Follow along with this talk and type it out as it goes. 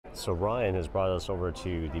So Ryan has brought us over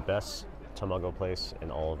to the best tamago place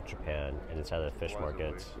in all of Japan, and it's at a fish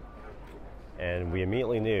market. And we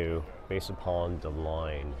immediately knew, based upon the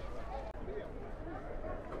line.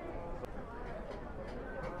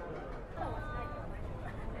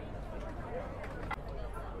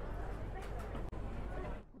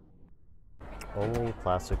 Only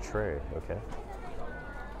plastic tray, okay.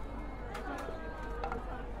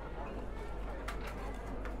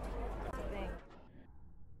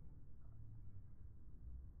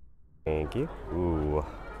 Thank you. Ooh.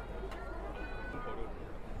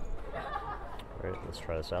 Alright, let's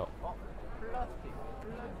try this out.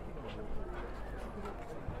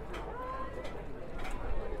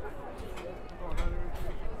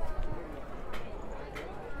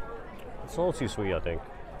 It's a little too sweet, I think.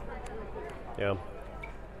 Yeah.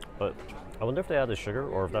 But I wonder if they add the sugar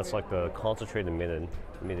or if that's like the concentrated midden.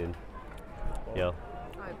 Yeah.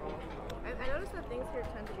 I noticed that things here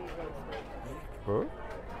tend to be roasted. Huh?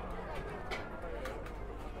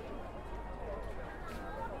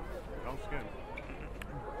 No skin.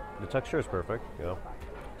 The texture is perfect, you know.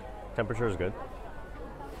 Temperature is good.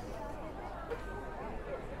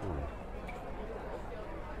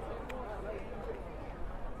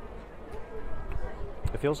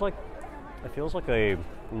 It feels like a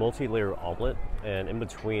multi-layer omelet, and in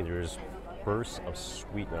between there's bursts of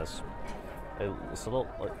sweetness. It's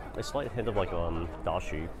a slight hint of like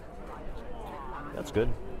dashi. That's good.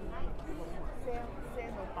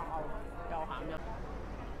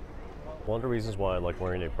 One of the reasons why I like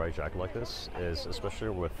wearing a bright jacket like this is, especially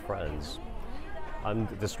with friends, I'm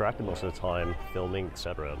distracted most of the time filming,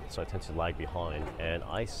 etc. So I tend to lag behind, and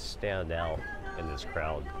I stand out in this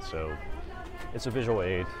crowd. So it's a visual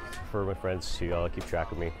aid for my friends to keep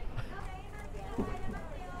track of me.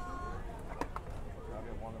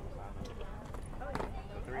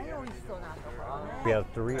 We have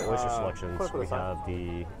 3 oyster selections. We have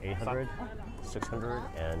the 800, 600,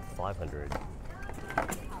 and 500.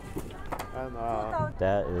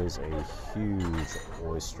 That is a huge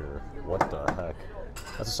oyster. What the heck?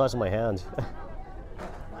 That's the size of my hand.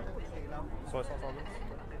 Soy sauce on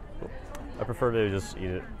this? I prefer to just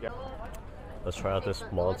eat it. Yep. Let's try out this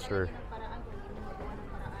monster.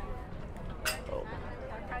 Oh.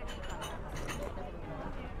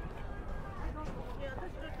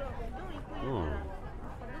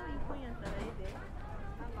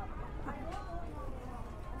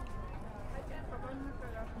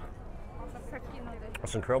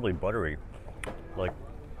 It's incredibly buttery. Like,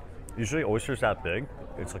 usually oysters that big,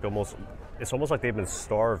 it's almost like they've been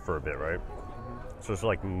starved for a bit, right? So it's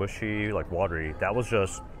like mushy, like watery. That was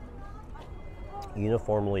just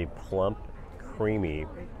uniformly plump, creamy,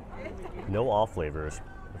 no off flavors,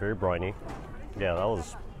 very briny. Yeah, that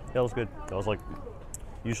was good. That was like,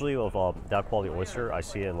 usually of that quality oyster, I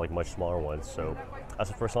see it in like much smaller ones. So that's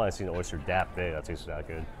the first time I've seen an oyster that big that tastes that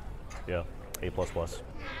good. Yeah, A++.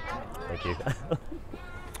 Thank you.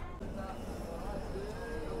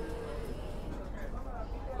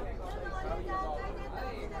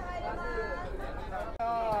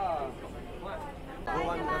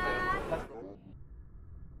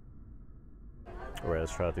 Alright,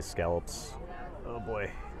 let's try out these scallops. Oh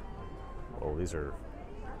boy. Oh, these are...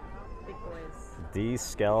 Big boys. These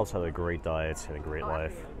scallops have a great diet and a great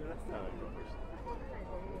life.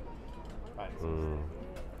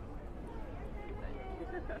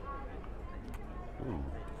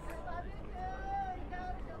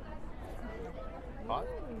 Hot?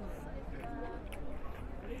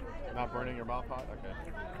 Not burning your mouth hot? Okay.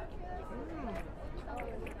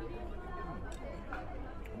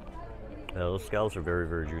 Yeah, those scallops are very,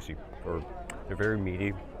 very juicy. Or they're very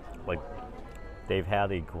meaty. Like, they've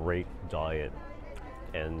had a great diet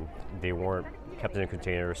and they weren't kept in a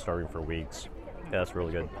container starving for weeks. Yeah, that's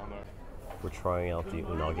really good. We're trying out the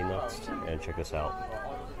unagi next, and check this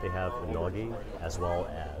out. They have unagi as well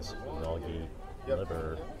as unagi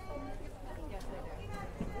liver.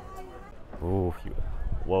 Ooh,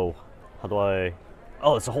 whoa. How do I...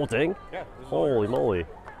 Oh, it's the whole thing? Yeah. Holy moly.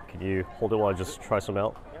 Can you hold it while I just try some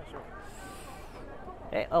out? Yeah, sure.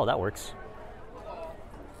 Hey, oh, that works.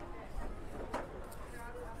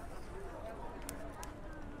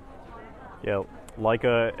 Yeah,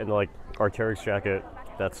 Leica and like Arc'teryx jacket,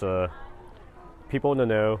 that's people in the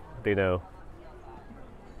know, they know.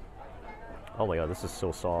 Oh my god, this is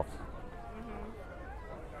so soft.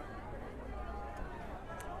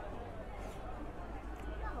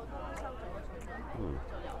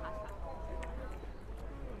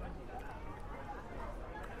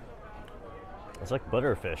 It's like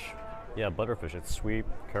butterfish. Yeah, butterfish. It's sweet,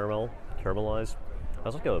 caramelized.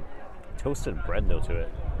 Has like a toasted bread note to it.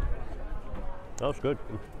 That was good.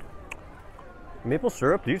 Maple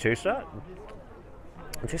syrup? Do you taste that?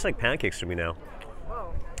 It tastes like pancakes to me now.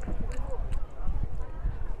 Whoa.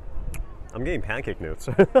 I'm getting pancake notes.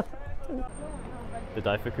 The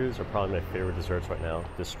daifukus are probably my favorite desserts right now.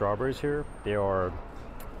 The strawberries here, they are...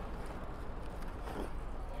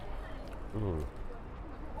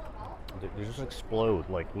 They just explode.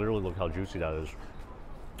 Like, literally look how juicy that is.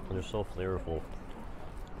 And they're so flavorful.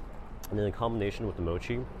 And then in combination with the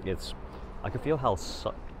mochi, I can feel how it's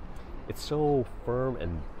so firm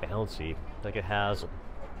and bouncy. Like it has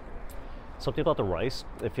something about the rice.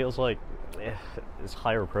 It feels like it's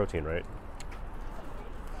higher protein, right?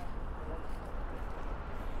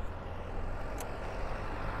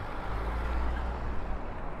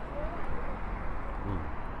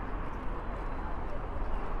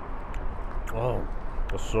 Oh,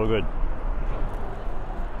 that's so good.